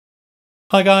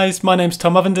Hi guys, my name's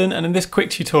Tom Ovenden, and in this quick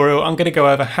tutorial I'm going to go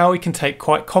over how we can take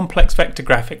quite complex vector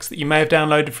graphics that you may have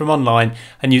downloaded from online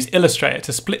and use Illustrator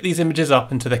to split these images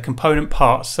up into their component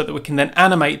parts so that we can then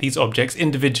animate these objects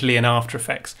individually in After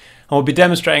Effects. And we'll be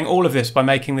demonstrating all of this by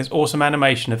making this awesome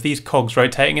animation of these cogs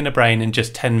rotating in a brain in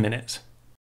just 10 minutes.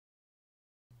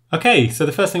 Okay, so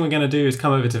the first thing we're going to do is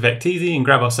come over to Vecteezy and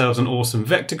grab ourselves an awesome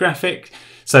vector graphic.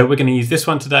 So we're going to use this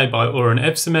one today by Orhan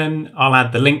Evsemen. I'll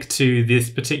add the link to this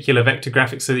particular vector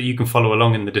graphic so that you can follow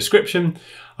along in the description.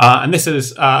 And this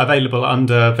is available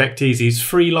under Vecteezy's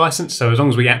free license. So as long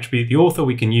as we attribute the author,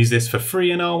 we can use this for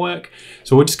free in our work.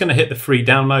 So we're just going to hit the free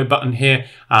download button here.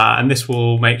 And this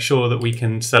will make sure that we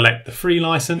can select the free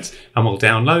license and we'll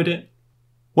download it.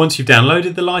 Once you've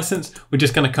downloaded the license, we're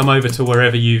just going to come over to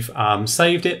wherever you've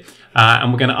saved it,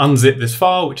 and we're going to unzip this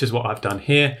file, which is what I've done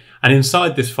here. And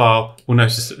inside this file, we'll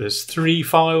notice that there's 3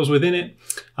 files within it,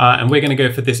 and we're going to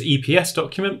go for this EPS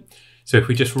document. So if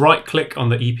we just right-click on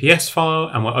the EPS file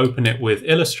and we'll open it with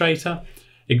Illustrator,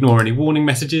 ignore any warning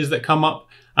messages that come up,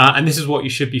 and this is what you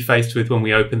should be faced with when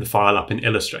we open the file up in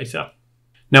Illustrator.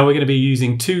 Now we're going to be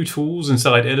using 2 tools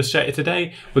inside Illustrator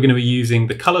today. We're going to be using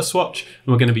the color swatch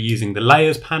and we're going to be using the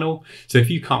layers panel. So if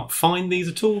you can't find these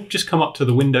at all, just come up to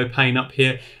the window pane up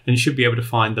here and you should be able to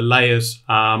find the layers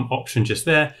option just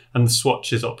there and the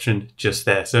swatches option just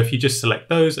there. So if you just select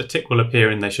those, a tick will appear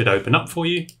and they should open up for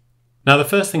you. Now the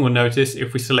first thing we'll notice,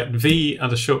 if we select V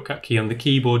as a shortcut key on the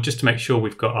keyboard just to make sure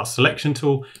we've got our selection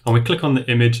tool and we click on the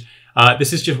image,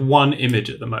 this is just one image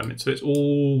at the moment. So it's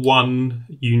all one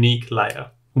unique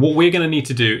layer. What we're going to need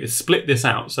to do is split this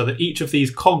out so that each of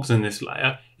these cogs in this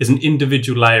layer is an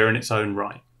individual layer in its own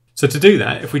right. So to do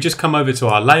that, if we just come over to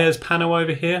our layers panel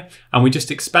over here and we just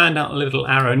expand out a little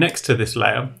arrow next to this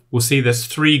layer, we'll see there's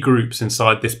 3 groups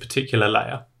inside this particular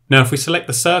layer. Now if we select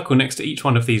the circle next to each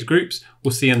one of these groups,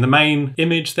 we'll see in the main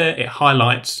image there, it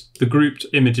highlights the grouped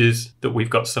images that we've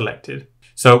got selected.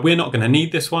 So we're not going to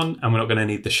need this one and we're not going to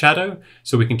need the shadow.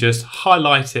 So we can just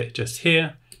highlight it just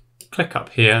here, click up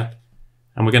here,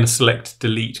 and we're going to select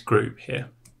delete group here.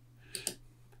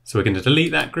 So we're going to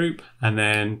delete that group and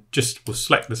then we'll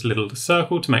select this little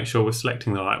circle to make sure we're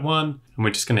selecting the right one. And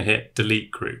we're just going to hit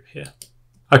delete group here.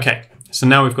 Okay, so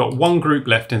now we've got one group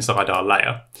left inside our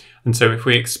layer. And so if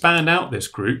we expand out this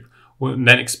group, we'll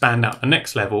then expand out the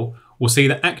next level, we'll see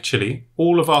that actually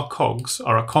all of our cogs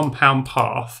are a compound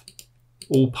path,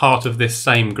 all part of this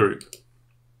same group.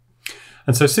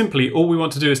 And so simply all we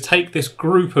want to do is take this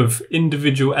group of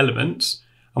individual elements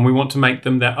and we want to make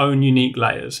them their own unique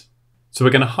layers. So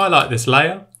we're going to highlight this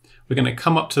layer, we're going to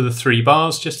come up to the 3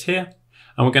 bars just here,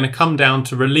 and we're going to come down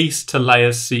to release to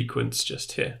layers sequence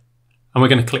just here. And we're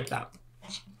going to click that.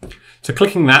 So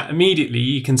clicking that, immediately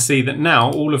you can see that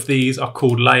now all of these are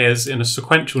called layers in a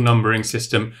sequential numbering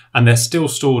system and they're still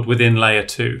stored within layer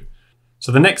 2.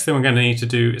 So the next thing we're going to need to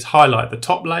do is highlight the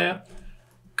top layer,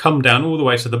 come down all the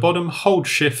way to the bottom, hold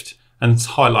shift and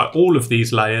highlight all of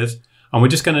these layers. And we're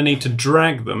just going to need to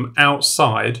drag them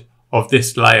outside of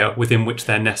this layer within which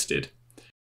they're nested,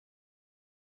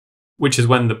 which is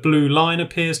when the blue line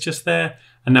appears just there.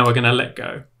 And now we're going to let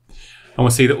go. And we'll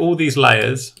see that all these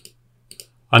layers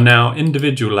are now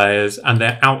individual layers and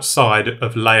they're outside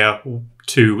of layer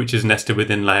 2, which is nested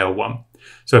within layer 1.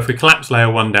 So if we collapse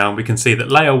layer 1 down, we can see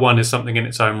that layer 1 is something in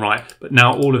its own right, but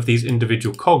now all of these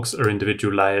individual cogs are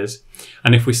individual layers.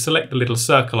 And if we select the little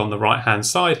circle on the right-hand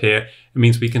side here, it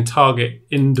means we can target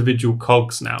individual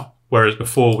cogs now, whereas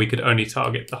before we could only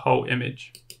target the whole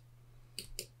image.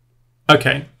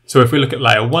 Okay, so if we look at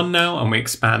layer 1 now and we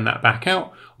expand that back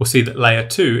out, we'll see that layer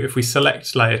 2, if we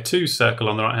select layer 2 circle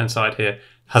on the right-hand side here,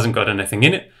 hasn't got anything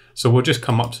in it. So we'll just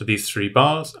come up to these 3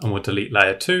 bars and we'll delete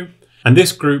layer 2. And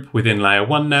this group within layer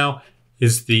 1 now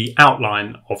is the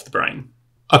outline of the brain.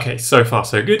 Okay, so far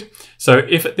so good. So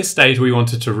if at this stage we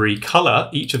wanted to recolor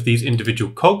each of these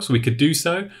individual cogs, we could do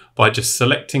so by just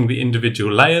selecting the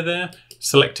individual layer there,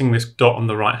 selecting this dot on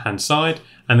the right hand side,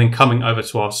 and then coming over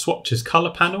to our swatches color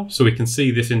panel so we can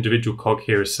see this individual cog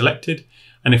here is selected.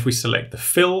 And if we select the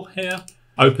fill here,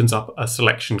 opens up a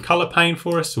selection color pane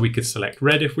for us, so we could select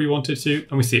red if we wanted to,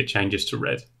 and we see it changes to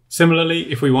red. Similarly,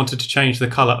 if we wanted to change the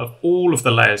color of all of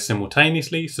the layers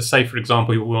simultaneously, so say for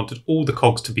example, we wanted all the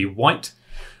cogs to be white,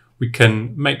 we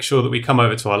can make sure that we come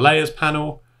over to our layers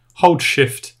panel, hold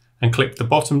shift and click the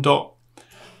bottom dot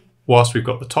whilst we've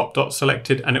got the top dot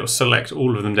selected, and it will select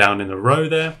all of them down in a row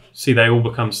there. See, they all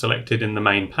become selected in the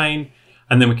main pane.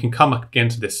 And then we can come up again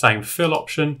to this same fill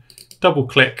option, double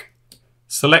click,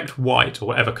 select white or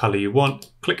whatever color you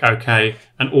want, click OK,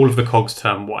 and all of the cogs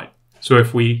turn white. So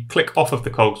if we click off of the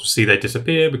cogs, we'll see they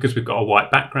disappear because we've got a white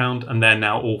background and they're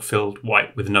now all filled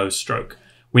white with no stroke,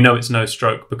 We know it's no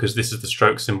stroke because this is the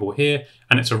stroke symbol here,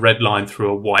 and it's a red line through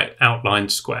a white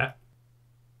outlined square.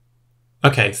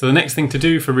 Okay, so the next thing to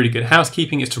do for really good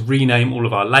housekeeping is to rename all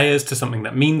of our layers to something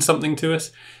that means something to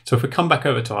us. So if we come back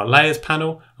over to our layers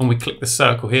panel and we click the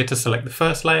circle here to select the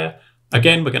first layer,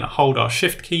 again, we're going to hold our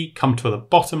shift key, come to the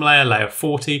bottom layer, layer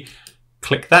 40,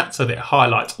 click that so that it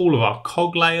highlights all of our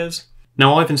cog layers.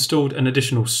 Now I've installed an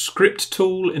additional script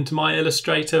tool into my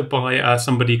Illustrator by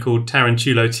somebody called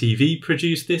Tarantulo TV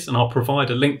produced this, and I'll provide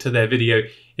a link to their video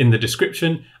in the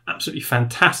description. Absolutely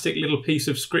fantastic little piece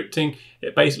of scripting.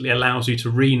 It basically allows you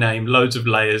to rename loads of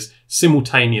layers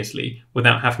simultaneously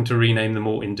without having to rename them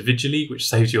all individually, which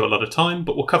saves you a lot of time,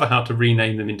 but we'll cover how to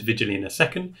rename them individually in a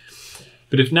second.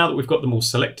 But now that we've got them all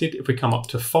selected, if we come up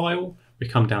to File, we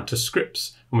come down to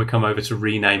Scripts, and we come over to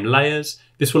Rename Layers.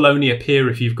 This will only appear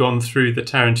if you've gone through the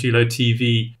Tarantulo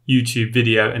TV YouTube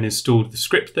video and installed the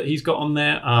script that he's got on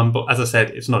there. But as I said,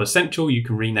 it's not essential. You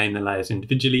can rename the layers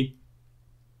individually.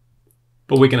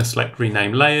 But we're going to select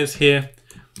Rename Layers here.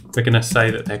 We're going to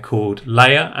say that they're called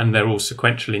Layer, and they're all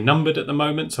sequentially numbered at the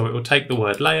moment. So it will take the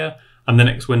word Layer, and the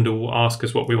next window will ask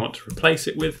us what we want to replace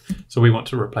it with. So we want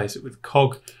to replace it with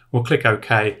Cog. We'll click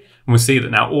OK, and we'll see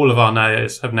that now all of our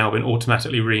layers have now been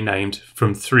automatically renamed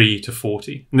from 3 to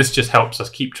 40. And this just helps us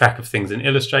keep track of things in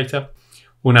Illustrator.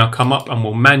 We'll now come up and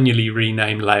we'll manually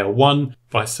rename layer 1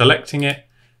 by selecting it,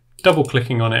 double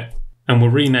clicking on it, and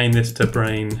we'll rename this to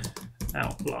Brain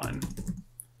Outline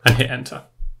and hit Enter.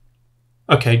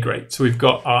 Okay, great. So we've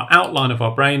got our outline of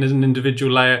our brain as an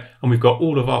individual layer, and we've got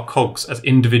all of our cogs as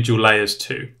individual layers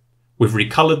too. We've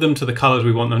recolored them to the colors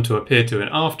we want them to appear to in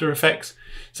After Effects.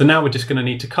 So now we're just going to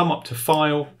need to come up to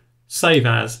File, Save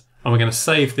As, and we're going to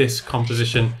save this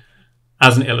composition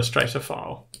as an Illustrator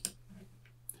file.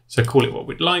 So call it what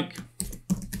we'd like.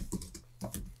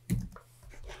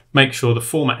 Make sure the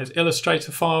format is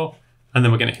Illustrator file, and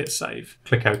then we're going to hit Save.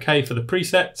 Click OK for the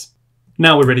presets.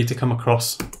 Now we're ready to come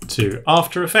across to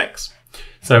After Effects.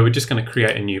 So we're just going to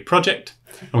create a new project,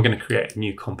 and we're going to create a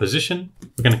new composition.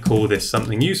 We're going to call this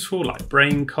something useful like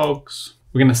Brain Cogs.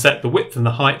 We're going to set the width and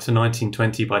the height to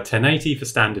 1920 by 1080 for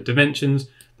standard dimensions,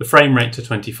 the frame rate to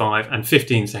 25, and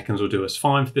 15 seconds will do us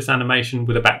fine for this animation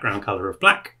with a background color of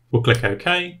black. We'll click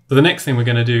OK. So the next thing we're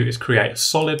going to do is create a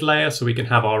solid layer so we can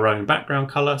have our own background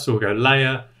color. So we'll go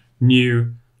Layer,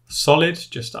 New, Solid,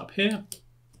 just up here.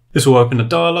 This will open a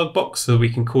dialog box so we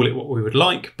can call it what we would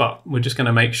like, but we're just going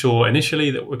to make sure initially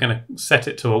that we're going to set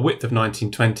it to a width of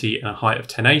 1920 and a height of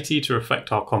 1080 to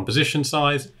reflect our composition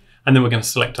size. And then we're going to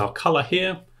select our color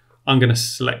here. I'm going to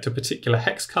select a particular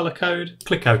hex color code,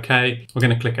 click OK. We're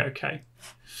going to click OK.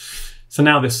 So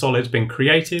now this solid's been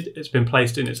created. It's been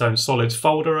placed in its own solids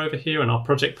folder over here in our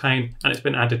project pane, and it's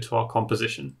been added to our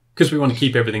composition. Because we want to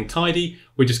keep everything tidy,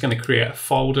 we're just going to create a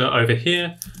folder over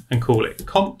here and call it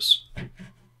comps.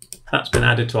 That's been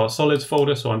added to our solids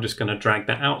folder, so I'm just going to drag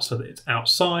that out so that it's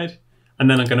outside. And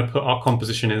then I'm going to put our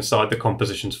composition inside the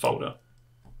compositions folder.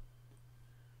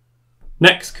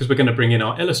 Next, because we're going to bring in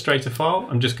our Illustrator file,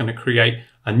 I'm just going to create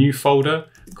a new folder,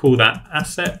 call that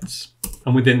Assets.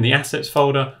 And within the Assets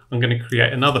folder, I'm going to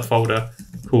create another folder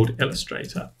called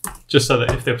Illustrator, just so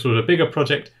that if there was a bigger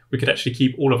project, we could actually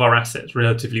keep all of our assets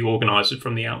relatively organized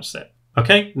from the outset.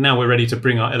 Okay, now we're ready to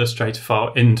bring our Illustrator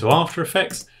file into After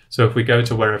Effects. So if we go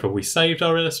to wherever we saved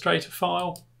our Illustrator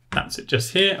file, that's it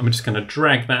just here, and we're just going to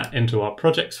drag that into our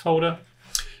projects folder.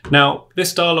 Now,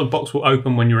 this dialog box will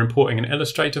open when you're importing an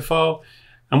Illustrator file,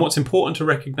 and what's important to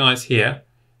recognize here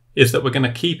is that we're going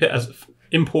to keep it as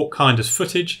import kind as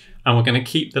footage, and we're going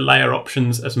to keep the layer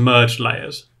options as merged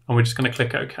layers, and we're just going to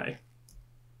click OK.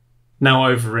 Now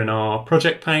over in our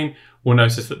project pane, we'll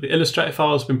notice that the Illustrator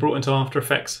file has been brought into After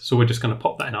Effects, so we're just going to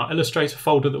pop that in our Illustrator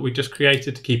folder that we just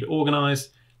created to keep it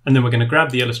organized, and then we're going to grab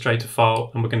the Illustrator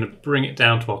file and we're going to bring it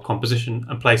down to our composition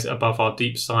and place it above our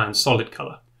deep cyan solid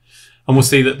color. And we'll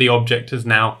see that the object has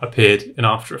now appeared in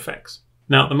After Effects.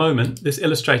 Now at the moment, this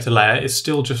Illustrator layer is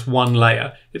still just one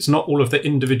layer. It's not all of the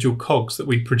individual cogs that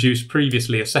we produced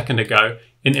previously a second ago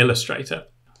in Illustrator.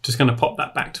 Just going to pop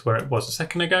that back to where it was a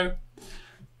second ago.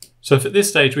 So if at this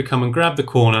stage we come and grab the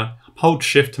corner, hold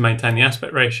Shift to maintain the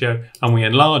aspect ratio, and we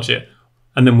enlarge it,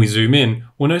 and then we zoom in,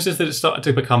 we'll notice that it's started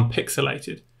to become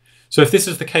pixelated. So if this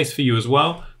is the case for you as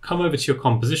well, come over to your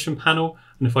composition panel,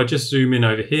 and if I just zoom in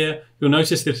over here, you'll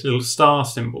notice this little star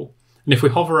symbol. And if we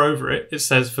hover over it, it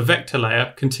says for vector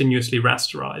layer, continuously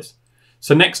rasterize.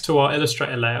 So next to our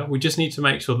Illustrator layer, we just need to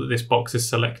make sure that this box is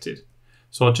selected.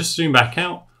 So I'll just zoom back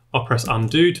out, I'll press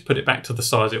undo to put it back to the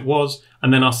size it was,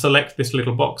 and then I'll select this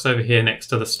little box over here next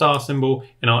to the star symbol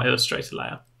in our Illustrator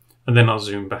layer. And then I'll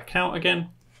zoom back out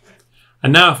again.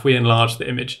 And now if we enlarge the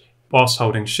image whilst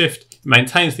holding Shift, It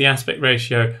maintains the aspect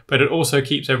ratio, but it also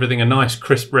keeps everything a nice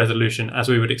crisp resolution as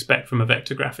we would expect from a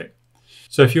vector graphic.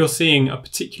 So if you're seeing a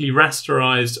particularly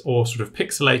rasterized or sort of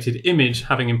pixelated image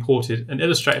having imported an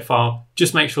Illustrator file,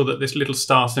 just make sure that this little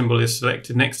star symbol is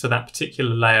selected next to that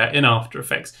particular layer in After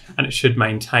Effects, and it should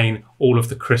maintain all of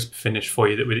the crisp finish for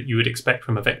you that you would expect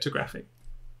from a vector graphic.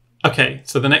 Okay,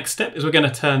 so the next step is we're going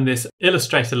to turn this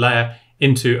Illustrator layer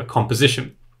into a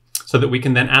composition so that we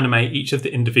can then animate each of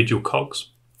the individual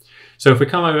cogs. So if we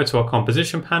come over to our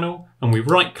composition panel and we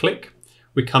right click,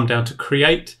 we come down to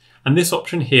Create, and this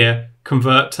option here,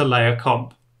 Convert to Layer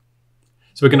Comp.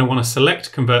 So we're going to want to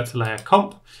select Convert to Layer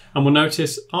Comp, and we'll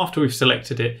notice after we've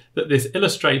selected it that this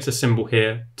Illustrator symbol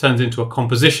here turns into a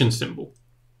composition symbol.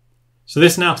 So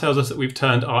this now tells us that we've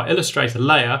turned our Illustrator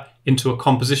layer into a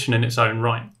composition in its own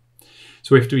right.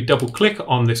 So if we double click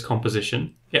on this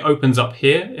composition, it opens up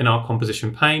here in our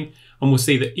composition pane, and we'll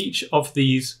see that each of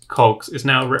these cogs is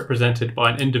now represented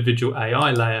by an individual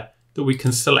AI layer that we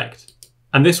can select.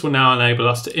 And this will now enable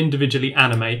us to individually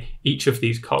animate each of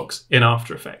these cogs in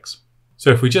After Effects. So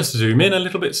if we just zoom in a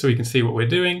little bit so we can see what we're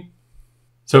doing.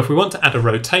 So if we want to add a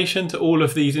rotation to all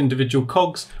of these individual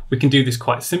cogs, we can do this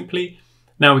quite simply.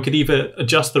 Now we could either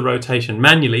adjust the rotation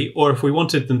manually, or if we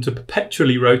wanted them to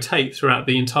perpetually rotate throughout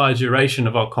the entire duration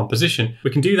of our composition,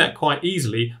 we can do that quite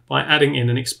easily by adding in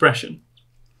an expression.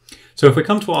 So if we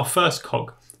come to our first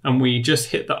cog and we just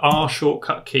hit the R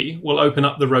shortcut key, we'll open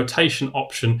up the rotation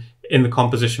option in the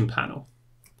composition panel.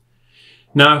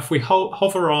 Now if we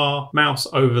hover our mouse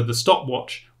over the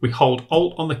stopwatch, we hold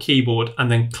Alt on the keyboard and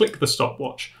then click the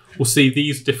stopwatch, we'll see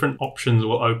these different options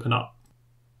will open up.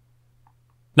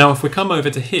 Now if we come over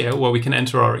to here where we can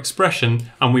enter our expression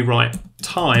and we write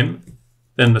time,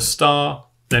 then the star,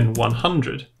 then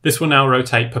 100, this will now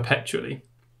rotate perpetually.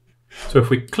 So if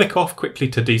we click off quickly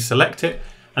to deselect it,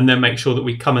 and then make sure that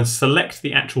we come and select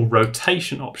the actual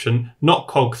rotation option, not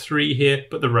cog 3 here,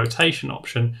 but the rotation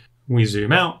option. We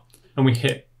zoom out and we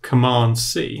hit Command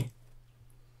C.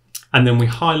 And then we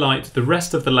highlight the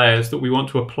rest of the layers that we want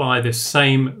to apply this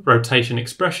same rotation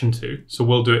expression to. So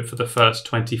we'll do it for the first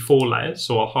 24 layers.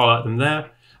 So I'll highlight them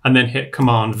there and then hit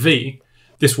Command V.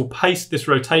 This will paste this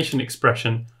rotation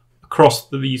expression across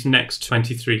these next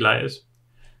 23 layers.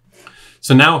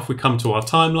 So now if we come to our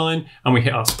timeline and we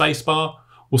hit our spacebar,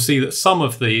 we'll see that some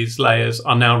of these layers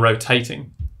are now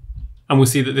rotating. And we'll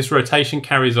see that this rotation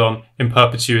carries on in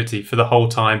perpetuity for the whole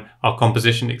time our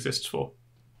composition exists for.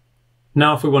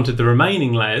 Now if we wanted the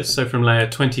remaining layers, so from layer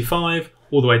 25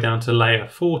 all the way down to layer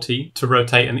 40 to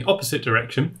rotate in the opposite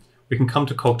direction, we can come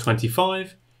to cog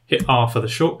 25, hit R for the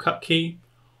shortcut key,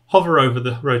 hover over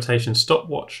the rotation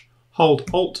stopwatch, hold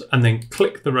Alt and then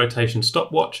click the rotation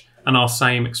stopwatch, and our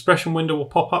same expression window will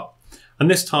pop up. And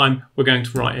this time we're going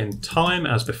to write in time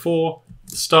as before,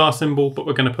 the star symbol, but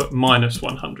we're going to put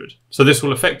 -100. So this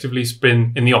will effectively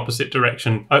spin in the opposite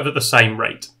direction at the same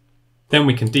rate. Then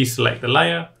we can deselect the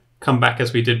layer, come back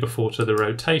as we did before to the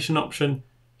rotation option,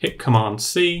 hit Command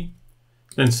C,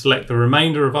 then select the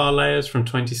remainder of our layers from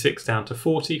 26 down to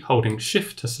 40, holding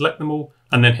Shift to select them all,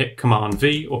 and then hit Command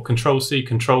V or Control C,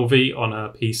 Control V on a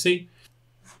PC.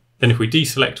 Then if we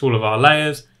deselect all of our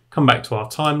layers, come back to our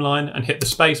timeline and hit the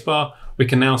spacebar, we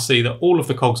can now see that all of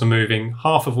the cogs are moving,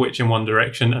 half of which in one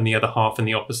direction and the other half in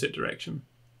the opposite direction.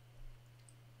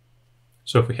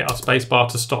 So if we hit our spacebar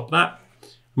to stop that,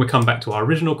 we come back to our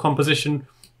original composition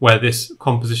where this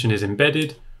composition is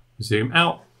embedded, zoom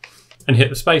out and hit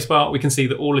the spacebar, we can see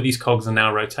that all of these cogs are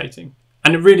now rotating.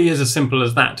 And it really is as simple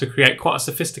as that to create quite a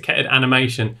sophisticated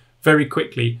animation very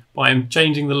quickly by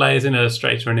changing the layers in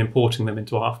Illustrator and importing them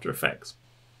into After Effects.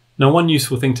 Now one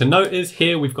useful thing to note is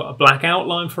here we've got a black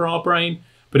outline for our brain,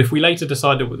 but if we later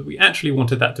decided that we actually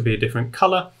wanted that to be a different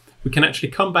colour, we can actually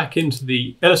come back into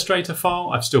the Illustrator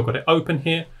file. I've still got it open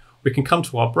here. We can come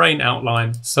to our brain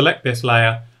outline, select this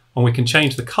layer, and we can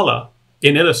change the colour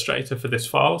in Illustrator for this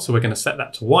file. So we're going to set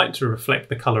that to white to reflect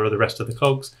the colour of the rest of the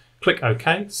cogs. Click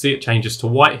OK, see it changes to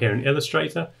white here in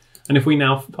Illustrator. And if we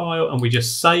now file and we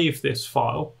just save this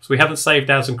file, so we haven't saved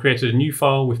as and created a new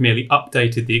file, we've merely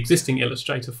updated the existing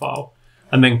Illustrator file,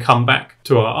 and then come back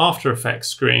to our After Effects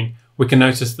screen, we can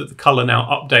notice that the colour now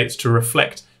updates to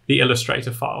reflect the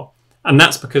Illustrator file. And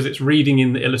that's because it's reading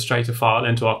in the Illustrator file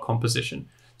into our composition.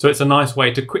 So it's a nice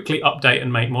way to quickly update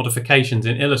and make modifications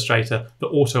in Illustrator that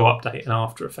auto-update in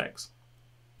After Effects.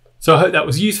 So I hope that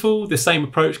was useful. The same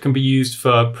approach can be used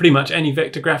for pretty much any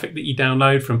vector graphic that you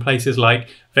download from places like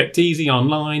Vecteezy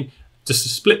online, just to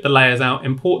split the layers out,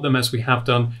 import them as we have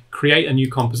done, create a new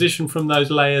composition from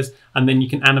those layers, and then you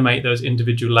can animate those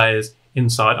individual layers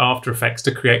inside After Effects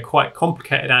to create quite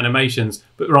complicated animations,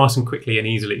 but nice and quickly and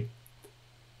easily.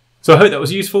 So I hope that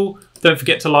was useful. Don't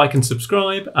forget to like and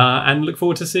subscribe, and look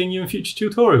forward to seeing you in future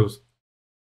tutorials.